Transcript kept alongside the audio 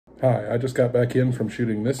Hi, I just got back in from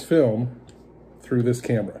shooting this film through this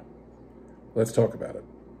camera. Let's talk about it.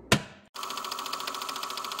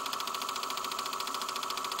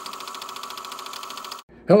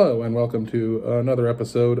 Hello and welcome to another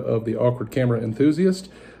episode of The Awkward Camera Enthusiast.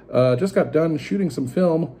 Just got done shooting some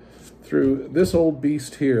film through this old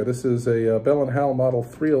beast here. This is a Bell Howell Model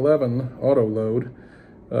 311 Autoload.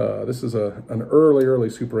 This is an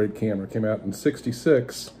early Super-8 camera. It came out in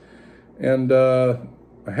 '66, and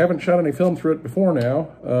I haven't shot any film through it before now,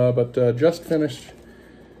 but just finished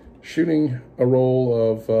shooting a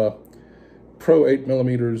roll of Pro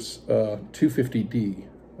 8mm 250D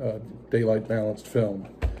daylight balanced film.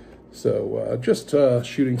 So just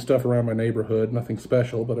shooting stuff around my neighborhood, nothing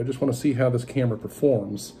special, but I just want to see how this camera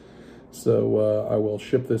performs. So I will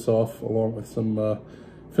ship this off along with some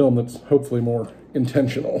film that's hopefully more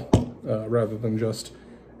intentional rather than just,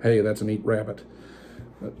 hey, that's a neat rabbit.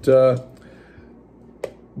 But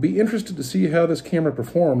be interested to see how this camera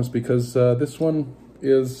performs, because this one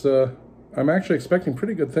is, I'm actually expecting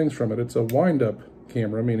pretty good things from it. It's a wind-up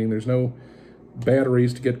camera, meaning there's no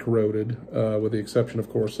batteries to get corroded, with the exception, of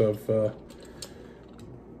course, of the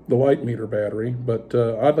light meter battery. But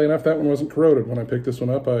oddly enough, that one wasn't corroded. When I picked this one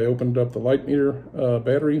up, I opened up the light meter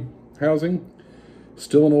battery housing.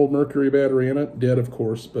 Still an old mercury battery in it, dead of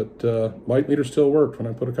course, but light meter still worked when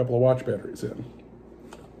I put a couple of watch batteries in.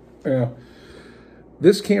 Yeah.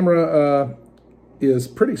 This camera is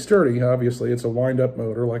pretty sturdy, obviously. It's a wind-up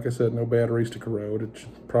motor. Like I said, no batteries to corrode. It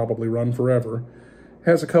should probably run forever.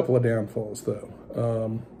 Has a couple of downfalls, though.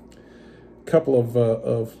 Couple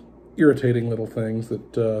of irritating little things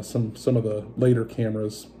that some of the later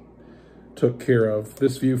cameras took care of.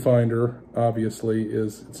 This viewfinder, obviously,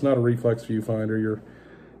 it's not a reflex viewfinder. You're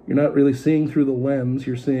not really seeing through the lens.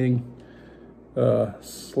 You're seeing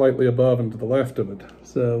slightly above and to the left of it.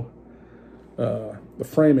 So the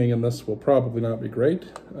framing in this will probably not be great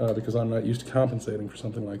because I'm not used to compensating for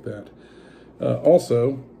something like that.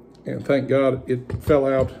 Also, and thank God it fell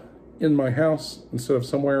out in my house instead of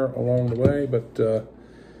somewhere along the way, but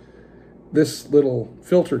this little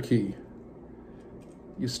filter key,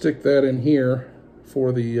 you stick that in here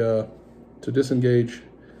for the to disengage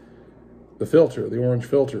the filter, the orange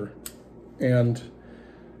filter, and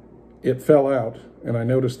it fell out. And I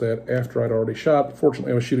noticed that after I'd already shot.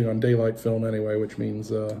 Fortunately, I was shooting on daylight film anyway, which means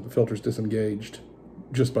the filter's disengaged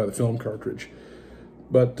just by the film cartridge.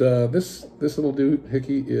 But this little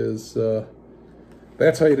doohickey is,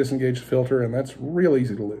 that's how you disengage the filter, and that's real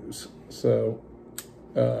easy to lose. So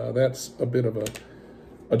that's a bit of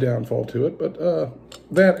a downfall to it. But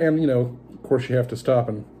that, and, you know, of course you have to stop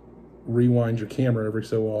and rewind your camera every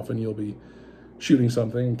so often. You'll be shooting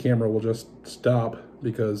something, and camera will just stop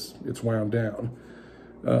because it's wound down.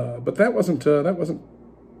 But that wasn't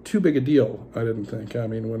too big a deal, I didn't think. I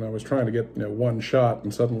mean, when I was trying to get, you know, one shot,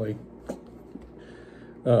 and suddenly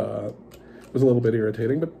it was a little bit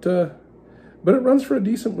irritating, but it runs for a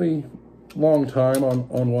decently long time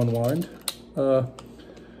on one wind.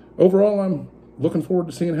 Overall, I'm looking forward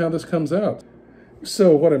to seeing how this comes out.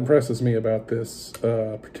 So what impresses me about this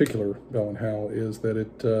particular Bell & Howell is that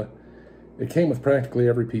it came with practically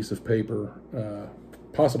every piece of paper,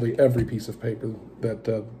 possibly every piece of paper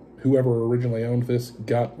that whoever originally owned this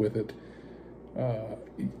got with it.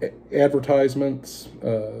 Advertisements,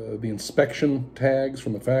 the inspection tags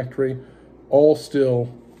from the factory, all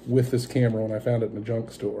still with this camera when I found it in a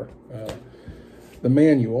junk store. The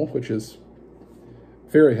manual, which is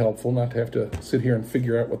very helpful, not to have to sit here and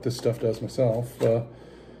figure out what this stuff does myself.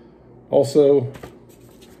 Also,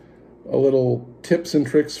 a little tips and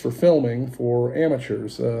tricks for filming for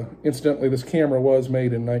amateurs. Incidentally, this camera was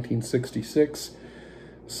made in 1966,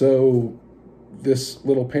 so this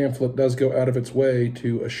little pamphlet does go out of its way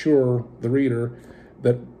to assure the reader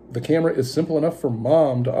that the camera is simple enough for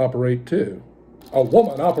mom to operate too. A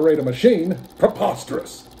woman operate a machine?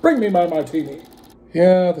 Preposterous! Bring me my martini!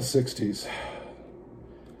 Yeah, the 60s.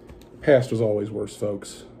 The past was always worse,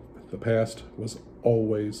 folks. The past was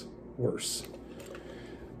always worse.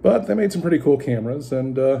 But they made some pretty cool cameras,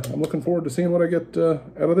 and I'm looking forward to seeing what I get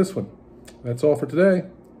out of this one. That's all for today.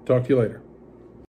 Talk to you later.